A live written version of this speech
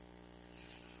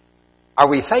Are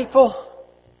we faithful?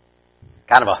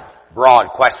 Kind of a broad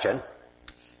question.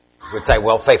 We'd say,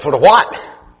 well, faithful to what?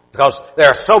 Because there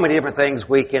are so many different things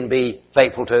we can be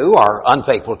faithful to or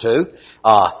unfaithful to.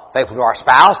 Faithful to our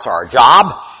spouse, our job,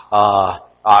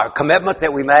 our commitment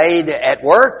that we made at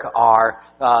work, or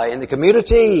in the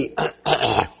community. Will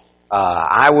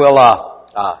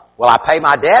I pay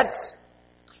my debts?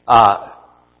 Are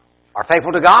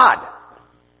faithful to God.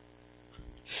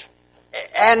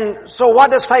 And so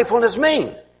what does faithfulness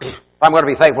mean? If I'm going to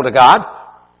be faithful to God,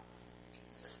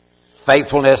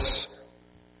 faithfulness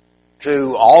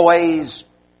to always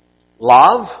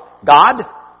love God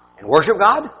and worship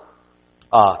God,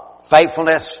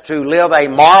 faithfulness to live a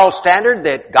moral standard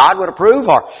that God would approve,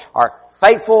 or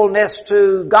faithfulness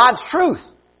to God's truth,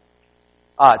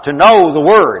 to know the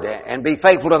Word and be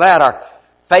faithful to that, or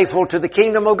faithful to the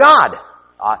kingdom of God.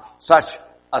 Such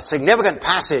a significant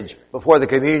passage before the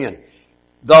communion.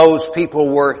 Those people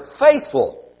were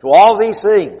faithful to all these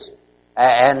things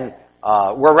and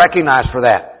were recognized for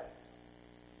that.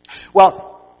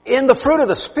 Well, in the fruit of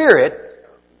the Spirit,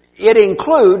 it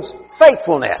includes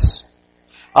faithfulness.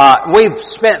 We've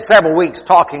spent several weeks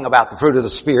talking about the fruit of the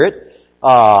Spirit.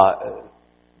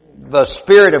 The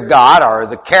Spirit of God, or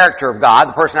the character of God,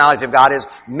 the personality of God, is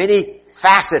many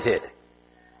faceted.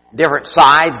 Different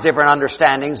sides, different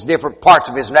understandings, different parts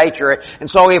of His nature.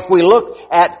 And so if we look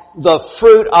at the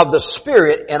fruit of the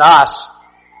Spirit in us,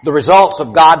 the results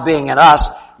of God being in us,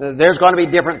 there's going to be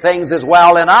different things as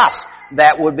well in us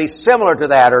that would be similar to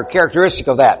that or characteristic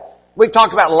of that. We've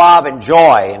talked about love and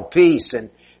joy and peace and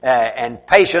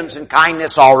patience and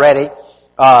kindness already.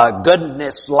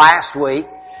 Goodness last week.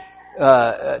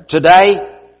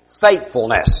 Today,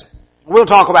 faithfulness. We'll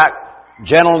talk about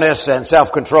gentleness and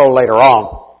self-control later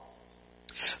on.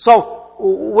 So,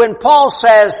 when Paul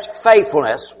says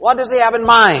faithfulness, what does he have in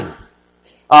mind?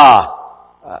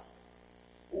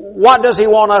 What does he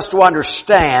want us to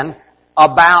understand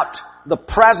about the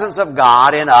presence of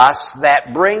God in us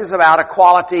that brings about a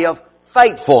quality of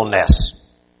faithfulness?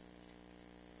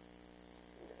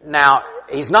 Now,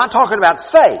 he's not talking about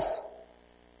faith.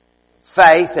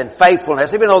 Faith and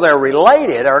faithfulness, even though they're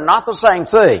related, are not the same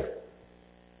thing.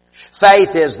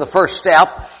 Faith is the first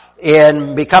step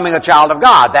in becoming a child of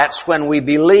God. That's when we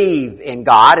believe in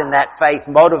God, and that faith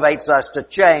motivates us to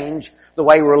change the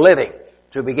way we're living,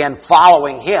 to begin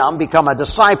following Him, become a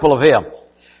disciple of Him.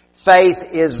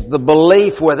 Faith is the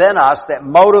belief within us that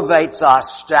motivates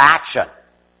us to action.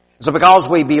 So because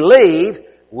we believe,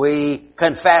 we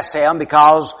confess Him.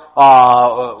 Because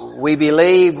we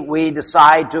believe, we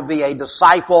decide to be a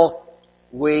disciple.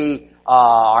 We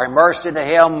are immersed into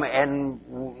Him, and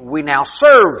we now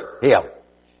serve Him.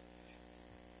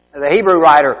 The Hebrew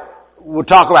writer would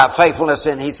talk about faithfulness,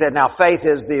 and he said, now faith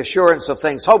is the assurance of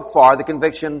things hoped for, the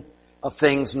conviction of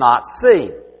things not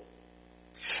seen.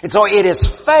 And so it is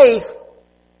faith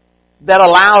that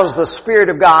allows the Spirit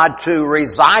of God to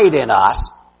reside in us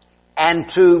and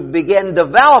to begin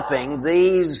developing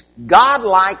these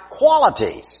godlike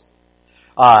qualities.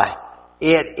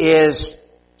 It is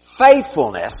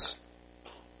faithfulness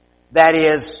that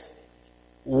is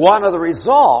one of the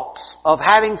results of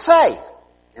having faith.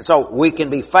 And so we can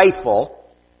be faithful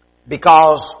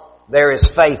because there is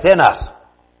faith in us.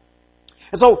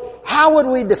 And so how would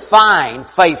we define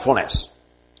faithfulness?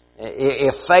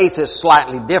 If faith is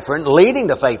slightly different, leading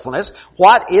to faithfulness,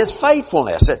 what is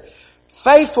faithfulness?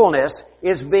 Faithfulness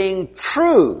is being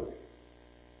true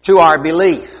to our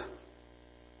belief,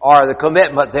 or the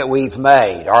commitment that we've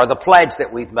made, or the pledge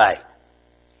that we've made.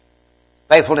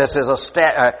 Faithfulness is a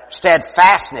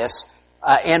steadfastness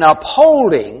in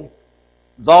upholding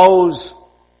those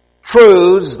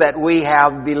truths that we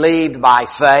have believed by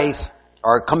faith,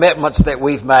 or commitments that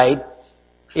we've made.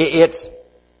 It's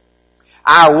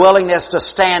our willingness to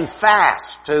stand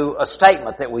fast to a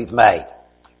statement that we've made,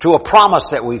 to a promise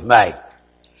that we've made.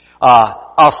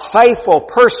 A faithful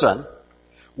person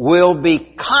will be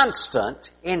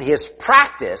constant in his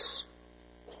practice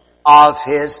of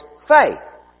his faith.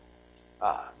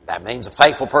 That means a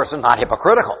faithful person, not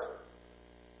hypocritical.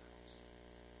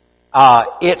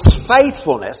 It's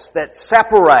faithfulness that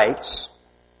separates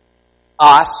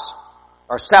us,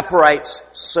 or separates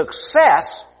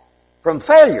success from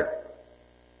failure.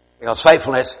 Because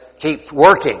faithfulness keeps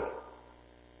working.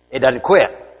 It doesn't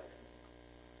quit.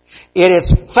 It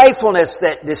is faithfulness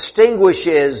that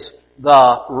distinguishes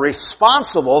the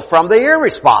responsible from the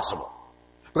irresponsible.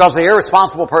 Because the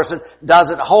irresponsible person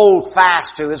doesn't hold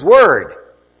fast to his word.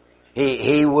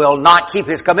 He will not keep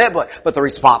his commitment. But the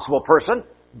responsible person,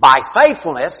 by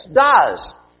faithfulness,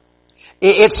 does.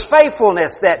 It's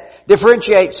faithfulness that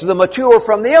differentiates the mature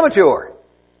from the immature.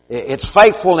 It's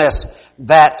faithfulness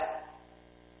that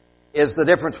is the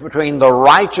difference between the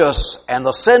righteous and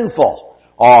the sinful,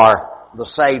 or the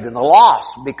saved and the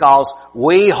lost, because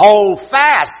we hold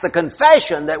fast the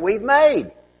confession that we've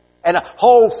made and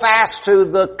hold fast to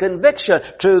the conviction,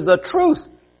 to the truth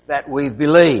that we've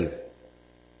believed.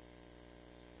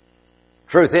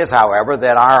 Truth is, however,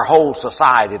 that our whole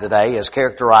society today is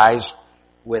characterized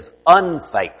with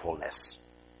unfaithfulness.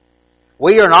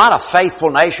 We are not a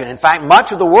faithful nation. In fact,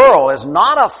 much of the world is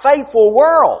not a faithful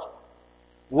world.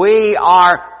 We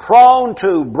are prone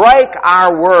to break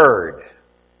our word.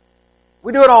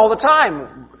 We do it all the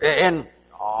time and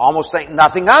almost think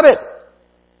nothing of it.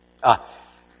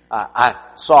 I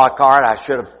saw a card. I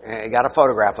should have got a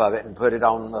photograph of it and put it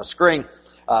on the screen.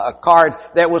 A card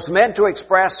that was meant to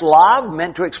express love,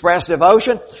 meant to express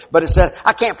devotion, but it said,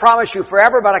 I can't promise you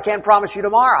forever, but I can promise you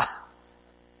tomorrow.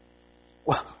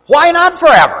 Well, why not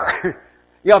forever?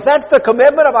 If that's the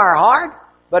commitment of our heart,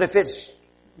 but if it's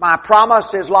my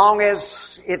promise as long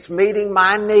as it's meeting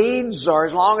my needs or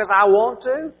as long as I want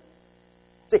to.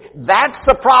 See, that's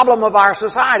the problem of our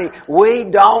society. We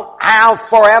don't have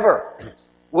forever.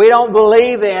 We don't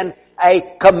believe in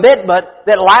a commitment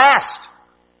that lasts.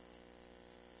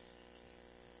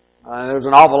 There's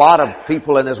an awful lot of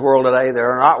people in this world today that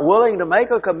are not willing to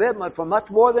make a commitment for much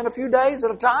more than a few days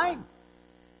at a time.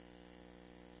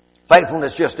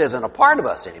 Faithfulness just isn't a part of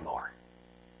us anymore.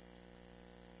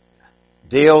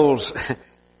 Deals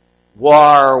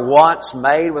were once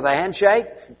made with a handshake.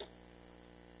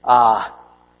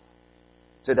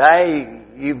 Today,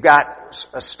 you've got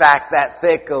a stack that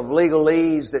thick of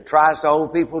legalese that tries to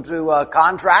hold people to a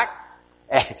contract,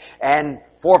 and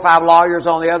 4 or 5 lawyers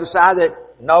on the other side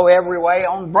that know every way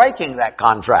on breaking that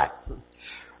contract.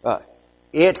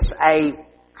 It's a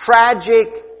tragic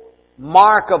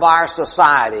mark of our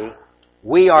society.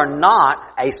 We are not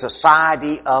a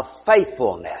society of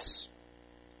faithfulness.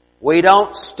 We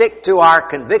don't stick to our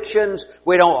convictions.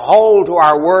 We don't hold to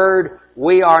our word.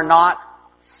 We are not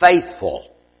faithful.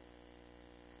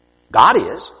 God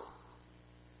is.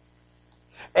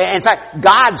 In fact,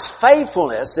 God's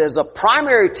faithfulness is a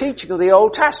primary teaching of the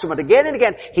Old Testament. Again and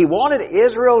again, He wanted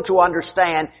Israel to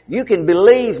understand, you can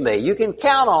believe me, you can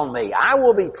count on me, I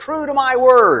will be true to my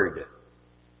word.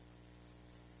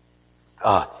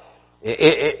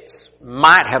 It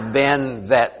might have been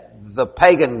that the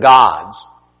pagan gods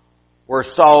were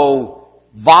so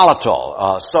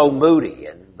volatile, so moody,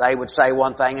 and they would say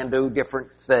one thing and do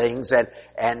different things,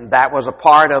 and that was a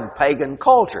part of pagan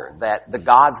culture, that the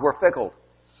gods were fickle.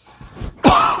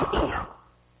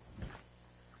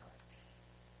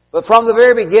 But from the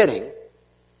very beginning,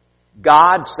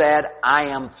 God said, I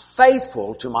am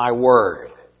faithful to my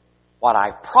word. What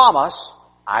I promise,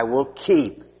 I will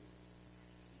keep.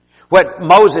 What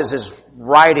Moses is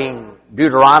writing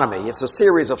Deuteronomy, it's a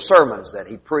series of sermons that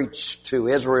he preached to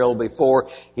Israel before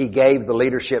he gave the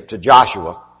leadership to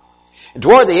Joshua. And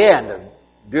toward the end of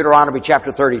Deuteronomy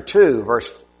chapter 32,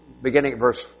 beginning at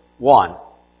verse 1,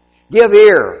 give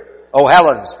ear, O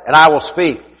heavens, and I will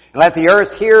speak, and let the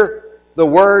earth hear the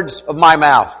words of my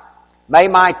mouth. May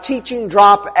my teaching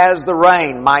drop as the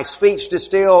rain, my speech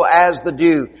distill as the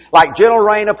dew, like gentle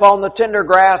rain upon the tender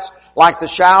grass, like the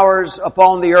showers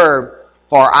upon the herb.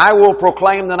 For I will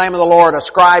proclaim the name of the Lord,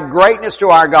 ascribe greatness to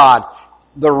our God,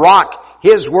 the rock.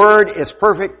 His word is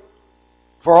perfect,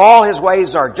 for all His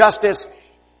ways are justice,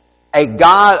 a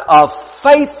God of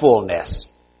faithfulness,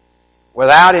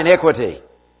 without iniquity.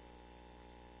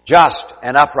 Just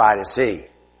and upright is He.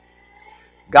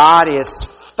 God is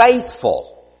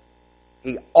faithful.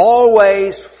 He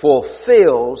always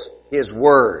fulfills His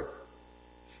word.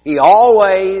 He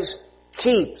always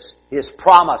keeps His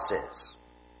promises.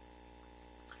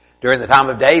 During the time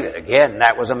of David, again,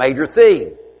 that was a major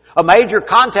theme. A major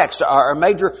context, or a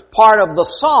major part of the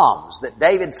Psalms that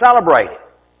David celebrated.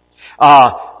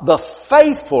 The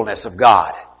faithfulness of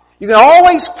God. You can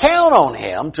always count on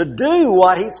Him to do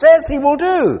what He says He will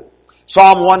do.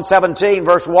 Psalm 117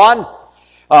 verse 1,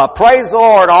 praise the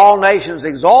Lord, all nations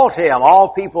exalt Him,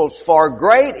 all peoples, for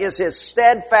great is His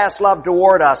steadfast love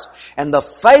toward us, and the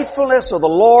faithfulness of the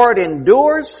Lord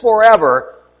endures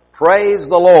forever. Praise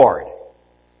the Lord.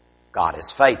 God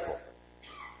is faithful.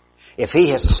 If He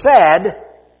has said,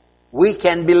 we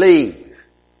can believe.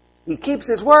 He keeps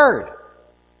His word.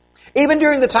 Even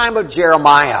during the time of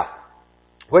Jeremiah,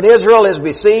 when Israel is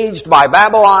besieged by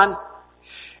Babylon,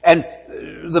 and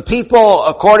the people,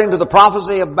 according to the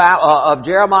prophecy of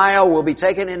Jeremiah, will be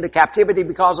taken into captivity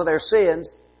because of their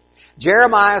sins,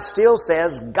 Jeremiah still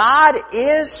says, God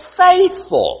is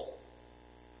faithful.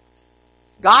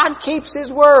 God keeps His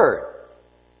word.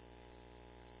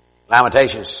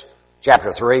 Lamentations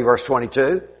chapter 3 verse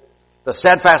 22. The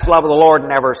steadfast love of the Lord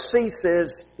never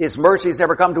ceases. His mercies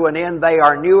never come to an end. They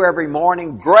are new every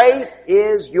morning. Great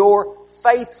is your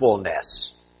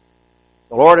faithfulness.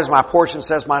 The Lord is my portion,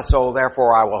 says my soul,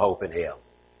 therefore I will hope in Him.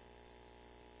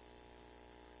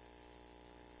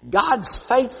 God's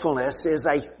faithfulness is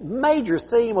a major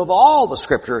theme of all the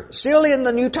Scripture, still in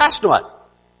the New Testament.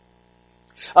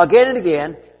 Again and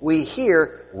again, we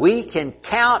hear we can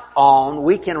count on,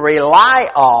 we can rely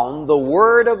on the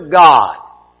Word of God.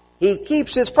 He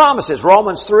keeps His promises.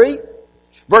 Romans 3,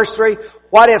 verse 3,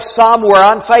 what if some were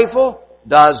unfaithful?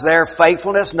 Does their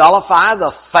faithfulness nullify the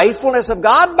faithfulness of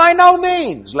God? By no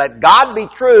means. Let God be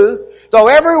true, though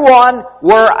everyone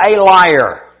were a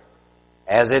liar.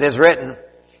 As it is written,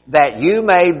 that you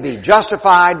may be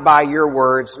justified by your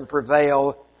words and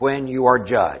prevail when you are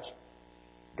judged.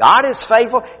 God is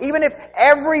faithful, even if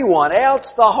everyone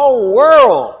else, the whole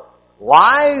world,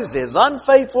 lies, is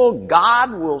unfaithful.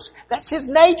 God will, that's His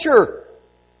nature.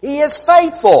 He is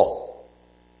faithful.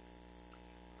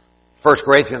 1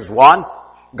 Corinthians 1,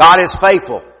 God is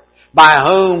faithful, by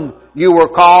whom you were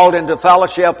called into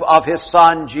fellowship of His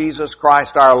Son, Jesus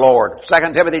Christ our Lord.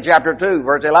 2 Timothy chapter 2,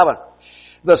 verse 11.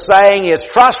 The saying is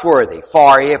trustworthy,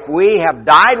 for if we have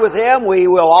died with Him, we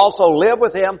will also live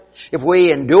with Him. If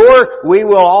we endure, we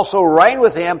will also reign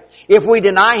with Him. If we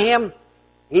deny Him,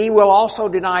 He will also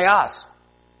deny us.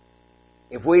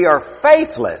 If we are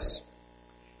faithless,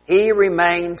 He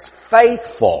remains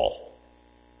faithful,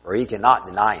 for He cannot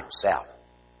deny Himself.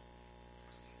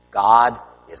 God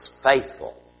is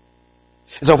faithful.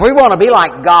 So if we want to be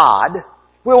like God,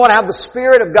 if we want to have the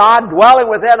Spirit of God dwelling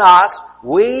within us,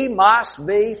 we must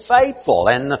be faithful.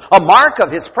 And a mark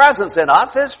of His presence in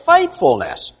us is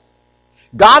faithfulness.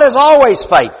 God is always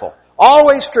faithful,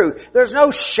 always true. There's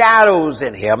no shadows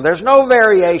in Him. There's no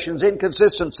variations,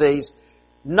 inconsistencies,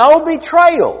 no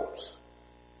betrayals.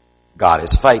 God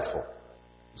is faithful.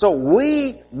 So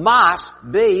we must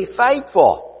be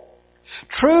faithful.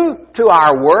 True to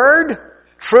our word,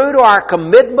 true to our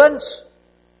commitments,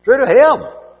 true to Him.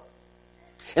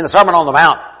 In the Sermon on the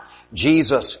Mount,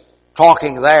 Jesus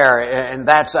talking there, and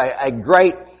that's a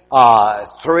great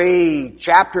 3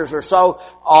 chapters or so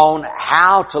on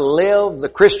how to live the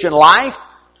Christian life.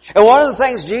 And one of the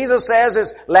things Jesus says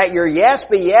is, let your yes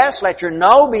be yes, let your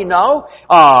no be no.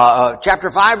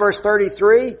 Chapter 5 verse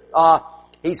 33,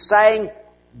 He's saying,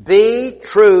 be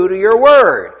true to your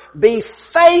word. Be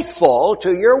faithful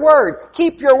to your word.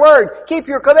 Keep your word. Keep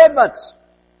your commitments.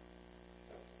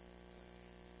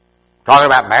 Talking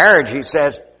about marriage, He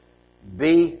says,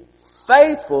 be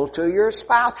faithful to your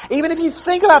spouse. Even if you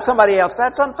think about somebody else,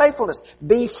 that's unfaithfulness.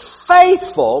 Be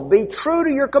faithful. Be true to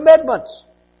your commitments.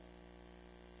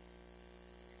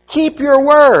 Keep your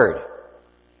word.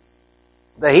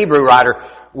 The Hebrew writer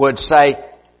would say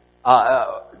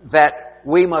that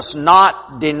we must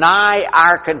not deny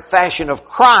our confession of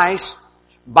Christ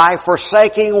by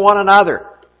forsaking one another,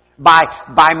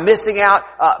 by missing out,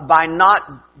 by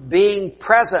not being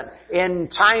present in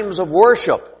times of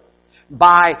worship,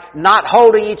 by not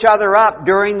holding each other up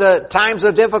during the times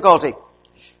of difficulty.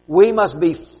 We must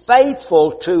be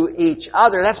faithful to each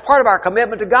other. That's part of our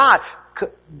commitment to God.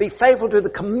 Be faithful to the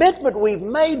commitment we've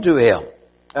made to Him.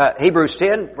 Hebrews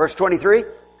 10, verse 23.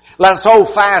 Let us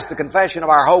hold fast the confession of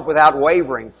our hope without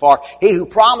wavering, for He who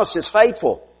promised is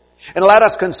faithful. And let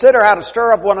us consider how to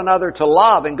stir up one another to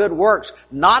love and good works,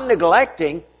 not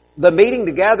neglecting the meeting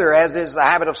together as is the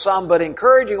habit of some, but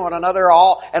encouraging one another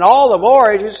all the more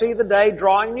as you see the day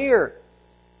drawing near.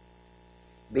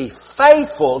 Be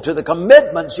faithful to the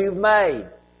commitments you've made.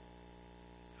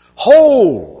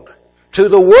 Hold to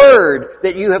the word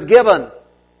that you have given.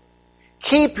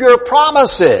 Keep your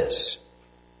promises.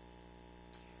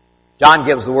 John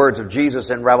gives the words of Jesus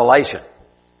in Revelation,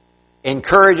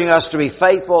 encouraging us to be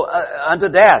faithful unto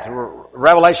death.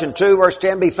 Revelation 2 verse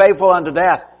 10, be faithful unto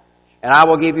death, and I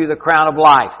will give you the crown of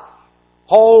life.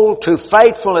 Hold to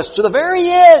faithfulness to the very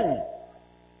end,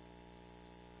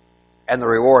 and the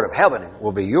reward of heaven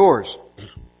will be yours.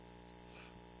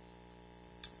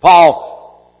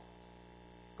 Paul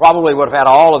probably would have had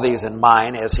all of these in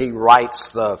mind as he writes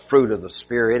the fruit of the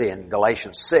Spirit in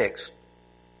Galatians 6.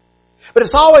 But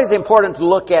it's always important to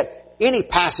look at any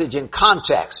passage in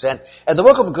context. And the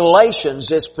book of Galatians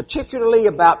is particularly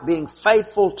about being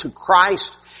faithful to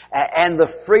Christ and the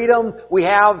freedom we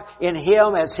have in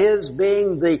Him as His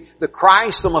being the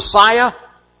Christ, the Messiah.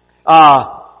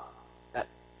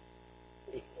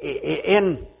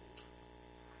 In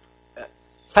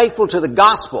faithful to the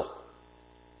gospel.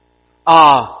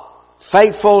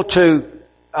 Faithful to,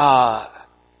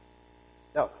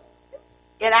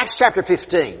 in Acts chapter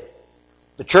 15,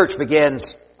 the church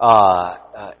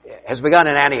has begun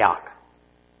in Antioch.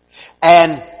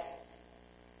 And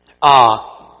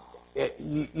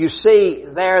you see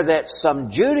there that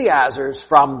some Judaizers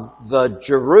from the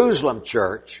Jerusalem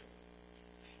church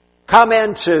come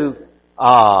into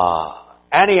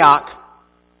Antioch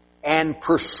and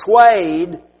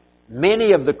persuade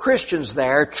many of the Christians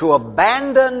there to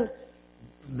abandon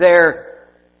their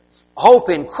hope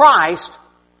in Christ,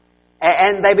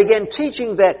 and they begin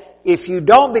teaching that if you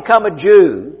don't become a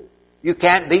Jew, you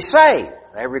can't be saved.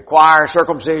 They require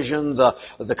circumcision,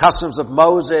 the customs of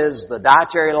Moses, the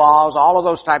dietary laws, all of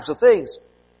those types of things.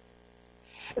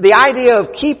 The idea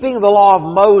of keeping the law of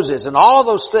Moses and all of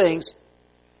those things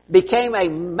became a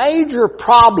major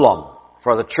problem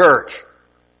for the church.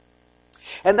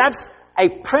 And that's a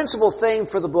principal thing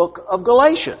for the book of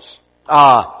Galatians.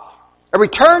 A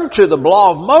return to the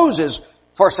law of Moses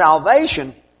for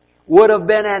salvation would have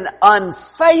been an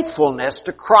unfaithfulness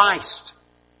to Christ.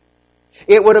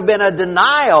 It would have been a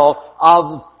denial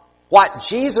of what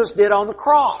Jesus did on the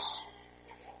cross.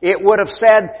 It would have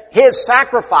said His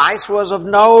sacrifice was of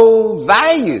no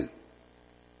value.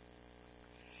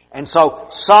 And so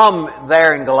some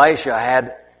there in Galatia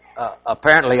had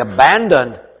apparently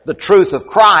abandoned the truth of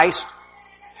Christ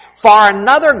for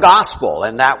another gospel,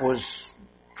 and that was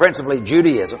principally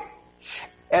Judaism.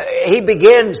 He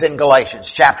begins in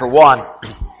Galatians chapter 1,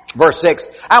 verse 6,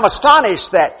 I'm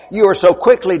astonished that you are so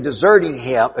quickly deserting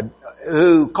Him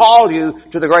who called you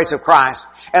to the grace of Christ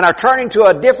and are turning to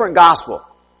a different gospel.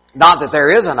 Not that there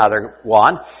is another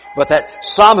one, but that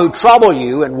some who trouble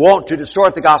you and want to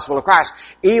distort the gospel of Christ,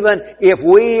 even if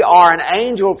we or an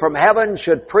angel from heaven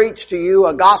should preach to you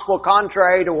a gospel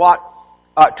contrary to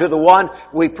the one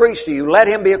we preach to you, let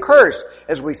him be accursed.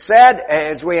 As we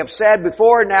have said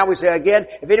before, now we say again,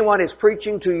 if anyone is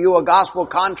preaching to you a gospel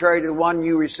contrary to the one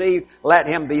you received, let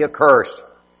him be accursed.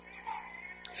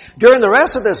 During the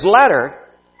rest of this letter,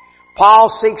 Paul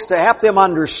seeks to help them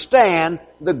understand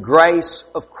the grace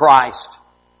of Christ.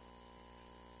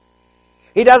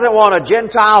 He doesn't want a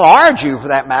Gentile or a Jew, for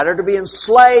that matter, to be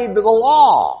enslaved to the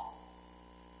law,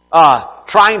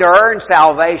 trying to earn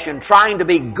salvation, trying to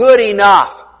be good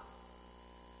enough,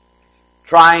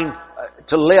 trying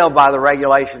to live by the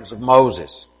regulations of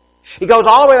Moses. He goes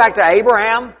all the way back to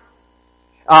Abraham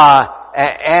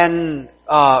and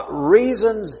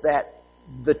reasons that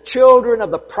the children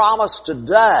of the promise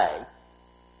today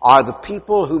are the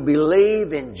people who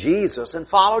believe in Jesus and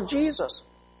follow Jesus.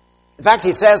 In fact,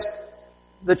 he says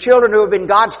the children who have been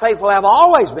God's faithful have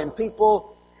always been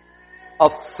people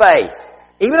of faith.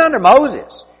 Even under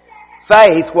Moses,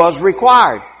 faith was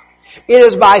required. It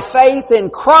is by faith in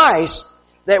Christ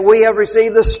that we have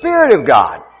received the Spirit of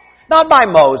God, not by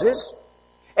Moses.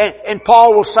 And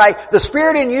Paul will say, the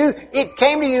Spirit in you, it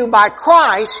came to you by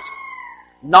Christ,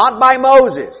 not by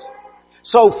Moses.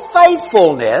 So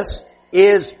faithfulness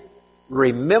is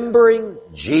remembering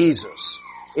Jesus.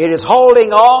 It is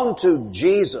holding on to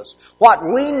Jesus. What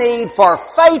we need for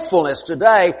faithfulness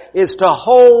today is to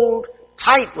hold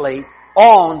tightly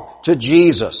on to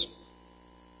Jesus.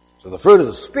 So the fruit of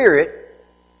the Spirit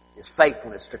is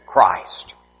faithfulness to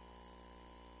Christ.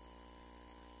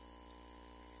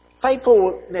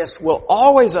 Faithfulness will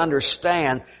always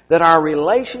understand that our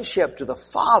relationship to the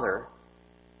Father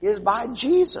is by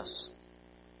Jesus.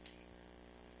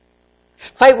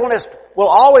 Faithfulness will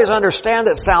always understand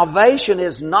that salvation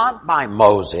is not by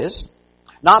Moses,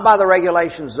 not by the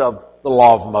regulations of the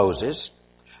law of Moses,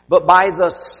 but by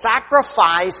the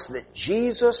sacrifice that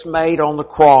Jesus made on the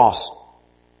cross.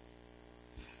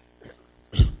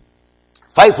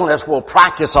 Faithfulness will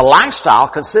practice a lifestyle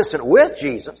consistent with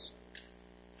Jesus.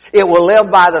 It will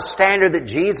live by the standard that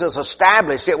Jesus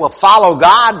established. It will follow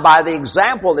God by the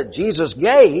example that Jesus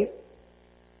gave.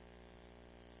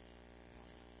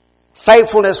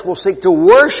 Faithfulness will seek to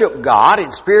worship God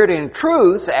in spirit and in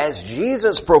truth as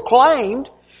Jesus proclaimed,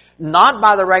 not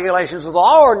by the regulations of the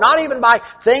law or not even by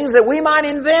things that we might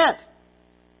invent.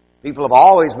 People have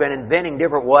always been inventing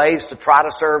different ways to try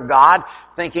to serve God,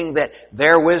 thinking that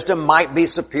their wisdom might be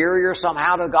superior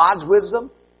somehow to God's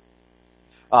wisdom.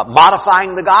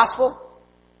 Modifying the gospel.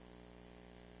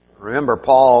 Remember,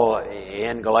 Paul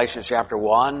in Galatians chapter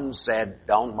 1 said,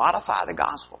 don't modify the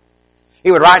gospel.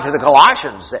 He would write to the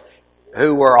Colossians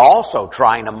who were also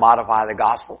trying to modify the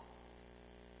gospel,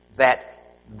 that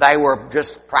they were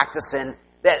just practicing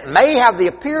that may have the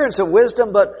appearance of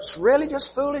wisdom, but it's really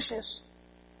just foolishness.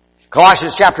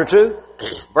 Colossians chapter 2,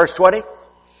 verse 20.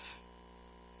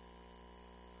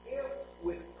 If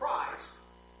with Christ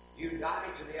you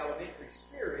died to the elementary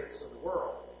spirits of the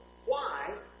world,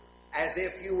 why, as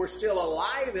if you were still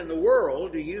alive in the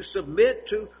world, do you submit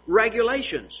to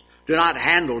regulations? Do not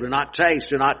handle, do not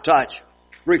taste, do not touch,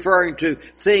 referring to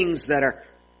things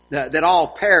that all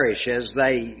perish as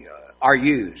they are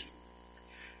used.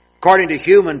 According to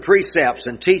human precepts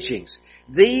and teachings,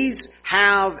 these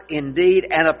have indeed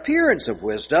an appearance of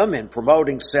wisdom in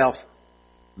promoting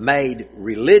self-made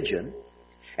religion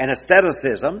and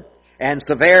asceticism and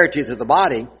severity to the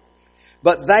body,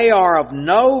 but they are of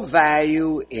no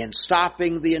value in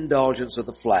stopping the indulgence of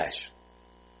the flesh.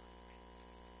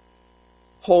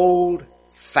 Hold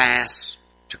fast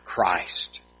to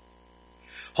Christ.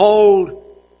 Hold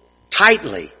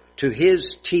tightly to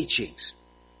His teachings.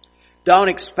 Don't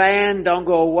expand, don't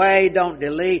go away, don't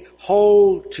delete.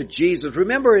 Hold to Jesus.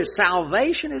 Remember, His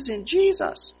salvation is in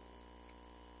Jesus.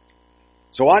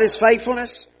 So what is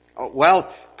faithfulness?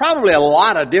 Well, probably a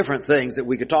lot of different things that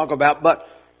we could talk about, but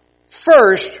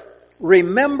first,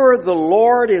 remember the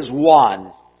Lord is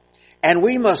one, and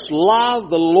we must love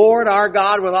the Lord our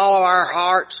God with all of our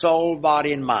heart, soul,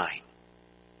 body, and mind.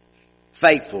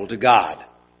 Faithful to God.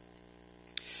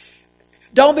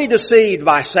 Don't be deceived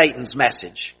by Satan's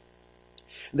message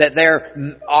that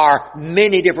there are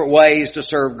many different ways to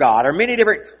serve God, or many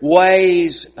different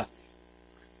ways.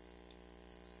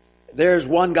 There's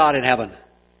one God in heaven.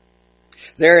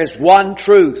 There is one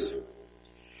truth.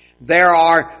 There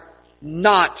are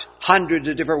not hundreds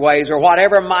of different ways, or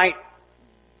whatever might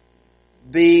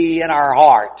be in our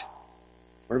heart.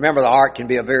 Remember, the heart can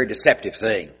be a very deceptive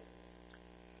thing.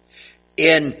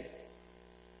 In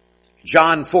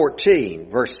John 14,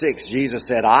 verse 6, Jesus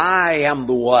said, I am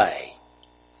the way,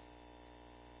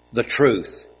 the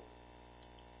truth,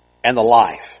 and the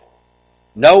life.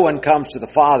 No one comes to the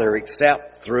Father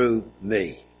except through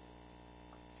me.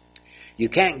 You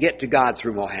can't get to God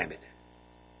through Mohammed.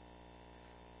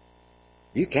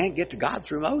 You can't get to God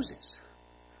through Moses.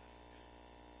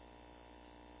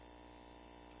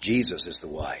 Jesus is the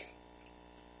way.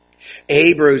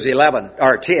 Hebrews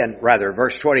 10,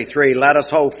 verse 23, let us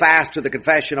hold fast to the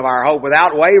confession of our hope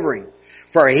without wavering,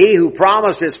 for He who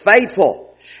promised is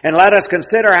faithful. And let us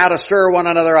consider how to stir one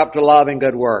another up to love and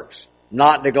good works,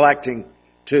 not neglecting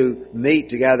to meet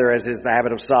together as is the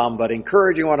habit of some, but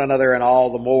encouraging one another, and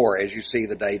all the more as you see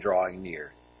the day drawing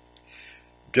near.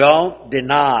 Don't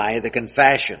deny the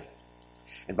confession.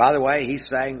 And by the way, he's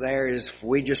saying there is, if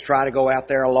we just try to go out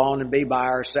there alone and be by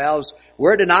ourselves,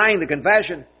 we're denying the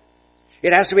confession.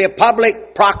 It has to be a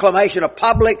public proclamation, a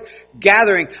public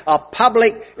gathering,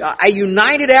 a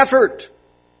united effort.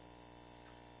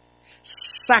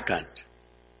 Second,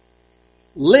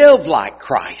 live like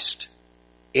Christ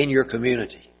in your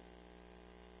community.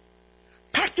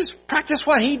 Practice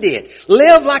what He did.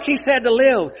 Live like He said to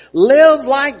live. Live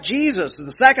like Jesus. And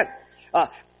the second,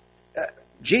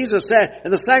 Jesus said,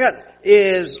 and the second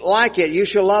is like it. You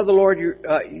shall love the Lord,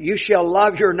 you shall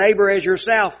love your neighbor as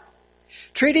yourself.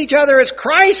 Treat each other as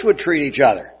Christ would treat each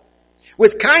other.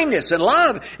 With kindness and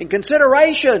love and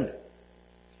consideration.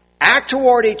 Act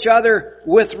toward each other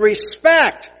with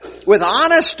respect, with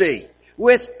honesty,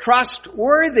 with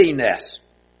trustworthiness.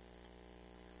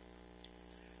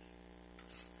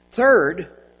 Third,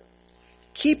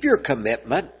 keep your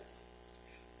commitment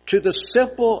to the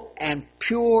simple and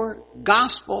pure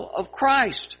gospel of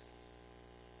Christ.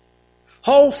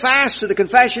 Hold fast to the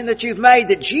confession that you've made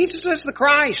that Jesus is the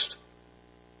Christ.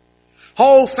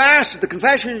 Hold fast to the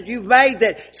confession that you've made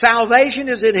that salvation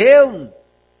is in Him.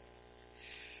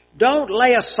 Don't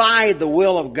lay aside the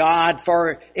will of God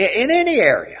in any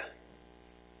area.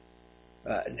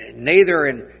 Neither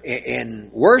in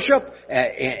worship,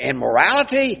 in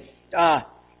morality.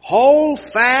 Hold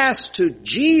fast to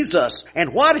Jesus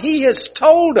and what He has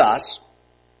told us,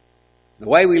 the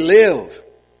way we live.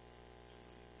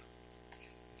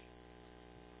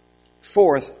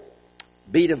 Fourth,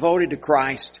 be devoted to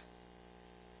Christ.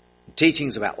 The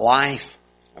teachings about life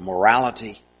and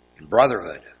morality and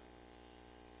brotherhood.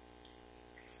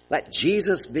 Let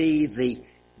Jesus be the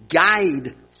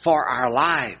guide for our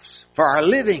lives, for our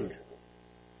living,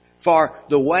 for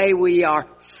the way we are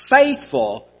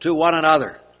faithful to one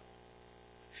another.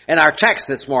 In our text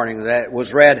this morning that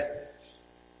was read,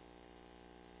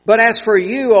 but as for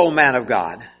you, O man of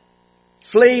God,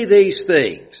 flee these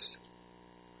things.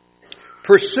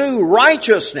 Pursue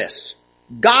righteousness,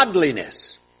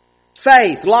 godliness,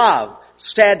 faith, love,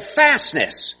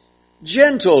 steadfastness,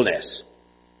 gentleness.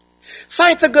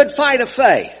 Fight the good fight of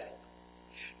faith.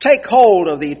 Take hold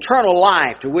of the eternal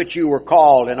life to which you were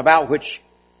called and about which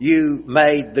you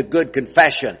made the good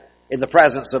confession in the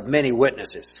presence of many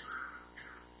witnesses.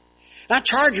 And I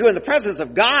charge you in the presence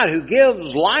of God who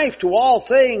gives life to all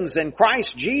things, and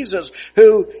Christ Jesus,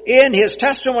 who in His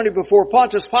testimony before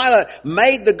Pontius Pilate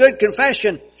made the good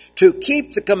confession to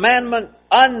keep the commandment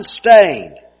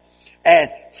unstained and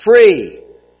free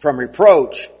from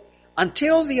reproach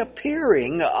until the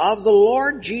appearing of the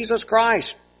Lord Jesus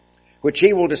Christ, which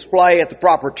he will display at the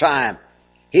proper time.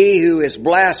 He who is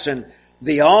blessed and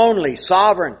the only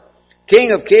sovereign,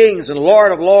 King of kings and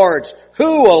Lord of lords,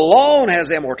 who alone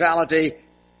has immortality,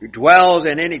 who dwells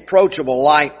in inapproachable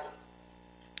light,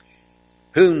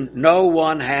 whom no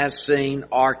one has seen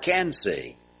or can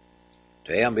see.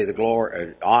 To him be the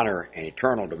glory, honor, and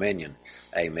eternal dominion.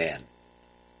 Amen.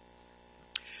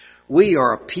 We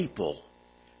are a people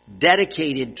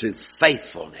dedicated to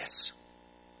faithfulness.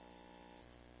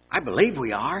 I believe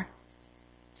we are.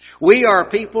 We are a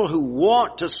people who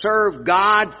want to serve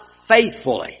God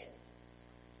faithfully.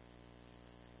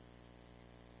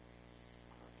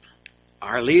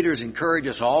 Our leaders encourage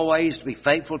us always to be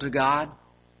faithful to God.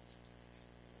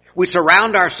 We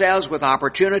surround ourselves with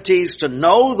opportunities to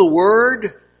know the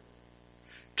Word,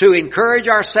 to encourage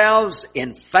ourselves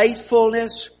in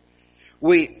faithfulness.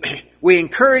 We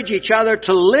encourage each other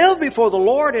to live before the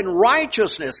Lord in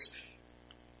righteousness.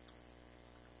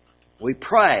 We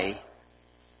pray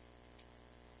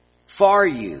for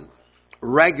you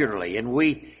regularly, and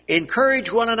we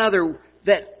encourage one another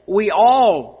that we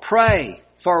all pray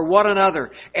for one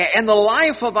another, and the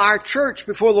life of our church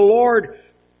before the Lord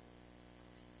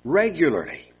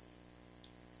regularly.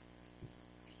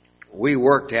 We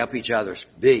work to help each other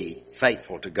be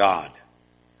faithful to God.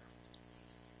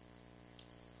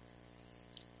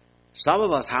 Some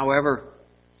of us, however,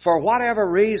 for whatever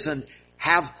reason,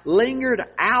 have lingered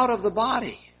out of the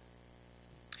body.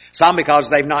 Some because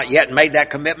they've not yet made that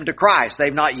commitment to Christ.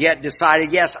 They've not yet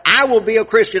decided, yes, I will be a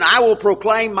Christian. I will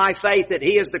proclaim my faith that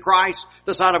He is the Christ,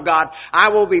 the Son of God. I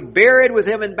will be buried with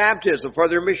Him in baptism for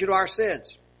the remission of our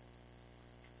sins.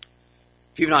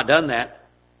 If you've not done that,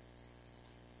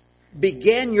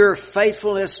 begin your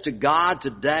faithfulness to God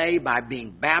today by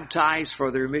being baptized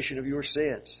for the remission of your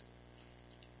sins.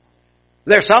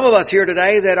 There's some of us here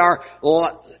today that are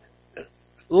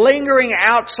lingering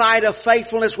outside of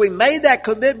faithfulness. We made that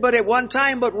commitment at one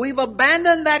time, but we've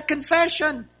abandoned that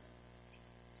confession.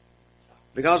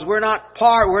 Because we're not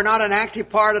an active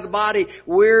part of the body.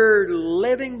 We're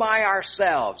living by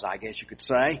ourselves, I guess you could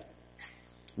say.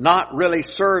 Not really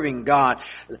serving God.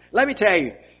 Let me tell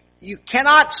you, you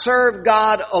cannot serve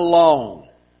God alone.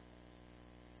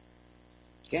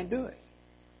 You can't do it.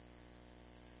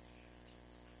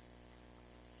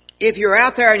 If you're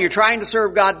out there and you're trying to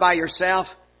serve God by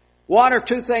yourself, one or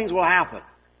two things will happen.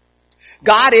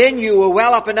 God in you will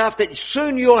well up enough that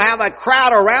soon you'll have a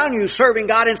crowd around you serving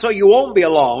God, and so you won't be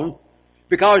alone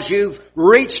because you've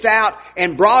reached out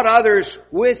and brought others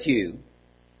with you.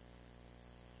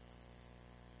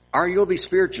 Or you'll be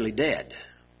spiritually dead.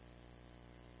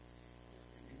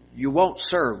 You won't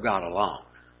serve God alone.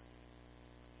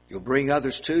 You'll bring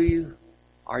others to you,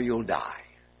 or you'll die.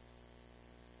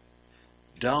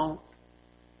 Don't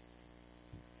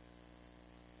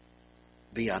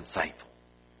be unfaithful.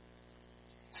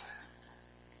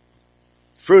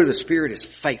 Fruit of the Spirit is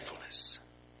faithfulness.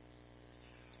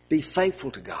 Be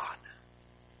faithful to God.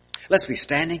 Let's be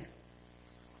standing.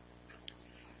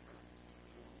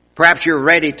 Perhaps you're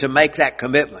ready to make that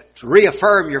commitment, to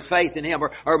reaffirm your faith in Him,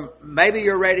 or maybe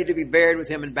you're ready to be buried with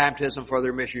Him in baptism for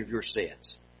the remission of your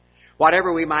sins.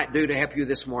 Whatever we might do to help you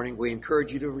this morning, we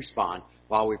encourage you to respond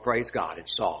while we praise God in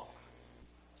song.